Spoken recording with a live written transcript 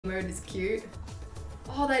mode is cute.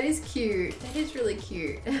 Oh, that is cute. That is really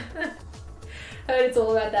cute. Heard it's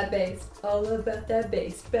all about that bass. All about that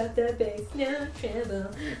bass, no trouble.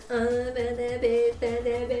 All about that bass,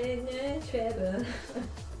 no trouble.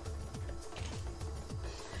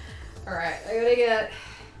 Alright, I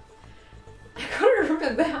gotta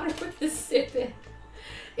remember how to put this zip in.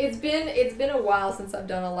 It's been a while since I've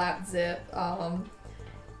done a lap zip.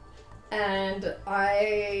 And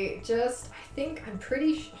I'm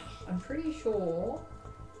pretty sure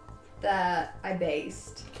that I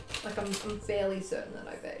based. Like I'm fairly certain that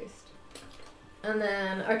I based. And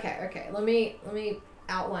then okay, let me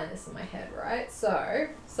outline this in my head, right? So I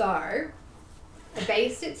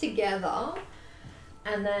based it together,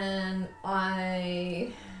 and then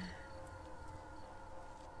I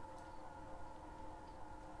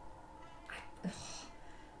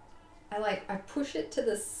push it to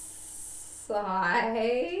the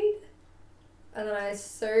side, and then I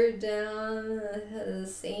sew down the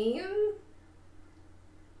seam.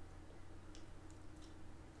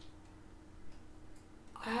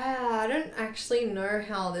 I don't actually know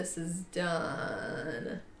how this is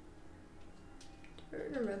done. I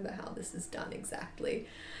don't remember how this is done exactly.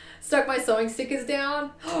 Stuck my sewing stickers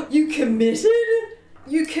down. You committed?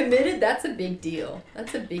 You committed? That's a big deal.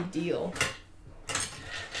 That's a big deal.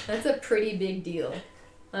 That's a pretty big deal.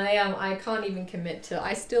 I can't even commit to.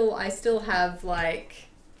 I still have like.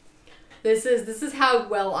 This is how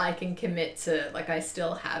well I can commit to. Like I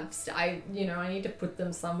still have. I need to put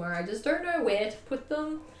them somewhere. I just don't know where to put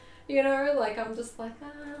them. You know, like I'm just like,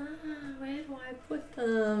 where do I put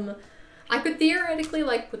them? I could theoretically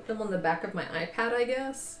like put them on the back of my iPad, I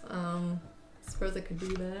guess. I suppose I could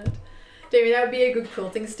do that. David, that would be a good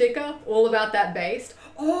quilting sticker. All about that based.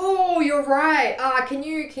 Oh, you're right. Can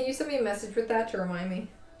you send me a message with that to remind me?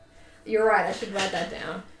 You're right. I should write that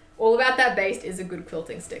down. All about that based is a good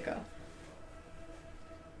quilting sticker.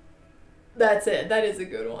 That's it. That is a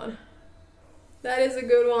good one. That is a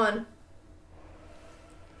good one.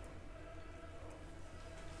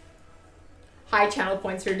 High channel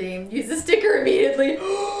points redeemed. Use the sticker immediately.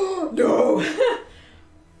 No.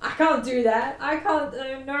 I can't do that. I can't.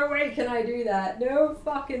 No way can I do that. No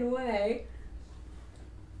fucking way.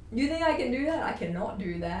 You think I can do that? I cannot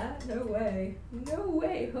do that. No way. No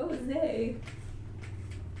way, Jose.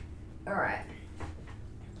 Alright.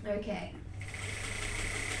 Okay.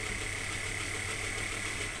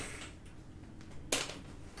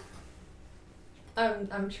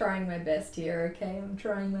 I'm trying my best here, okay? I'm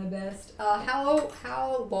trying my best.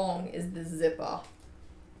 How long is the zipper?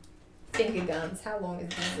 Finger guns, how long is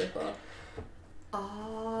the zipper?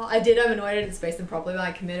 I did have annoyed I didn't space them properly, but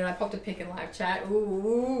I committed. I popped a pic in live chat.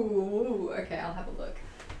 Ooh, okay, I'll have a look.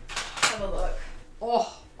 Have a look.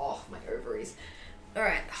 Oh, my ovaries.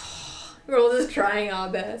 Alright. We're all just trying our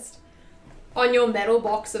best. On your metal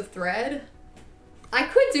box of thread? I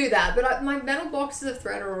could do that, but my metal boxes of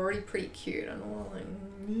thread are already pretty cute. I don't want like...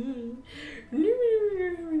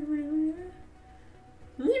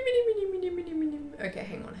 Okay,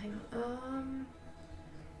 hang on.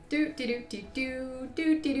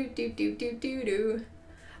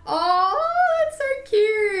 Oh, that's so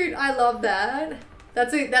cute. I love that.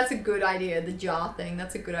 That's a good idea. The jar thing.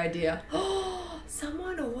 That's a good idea. Oh,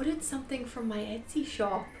 someone ordered something from my Etsy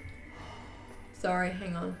shop. Sorry,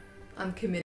 hang on. I'm committed.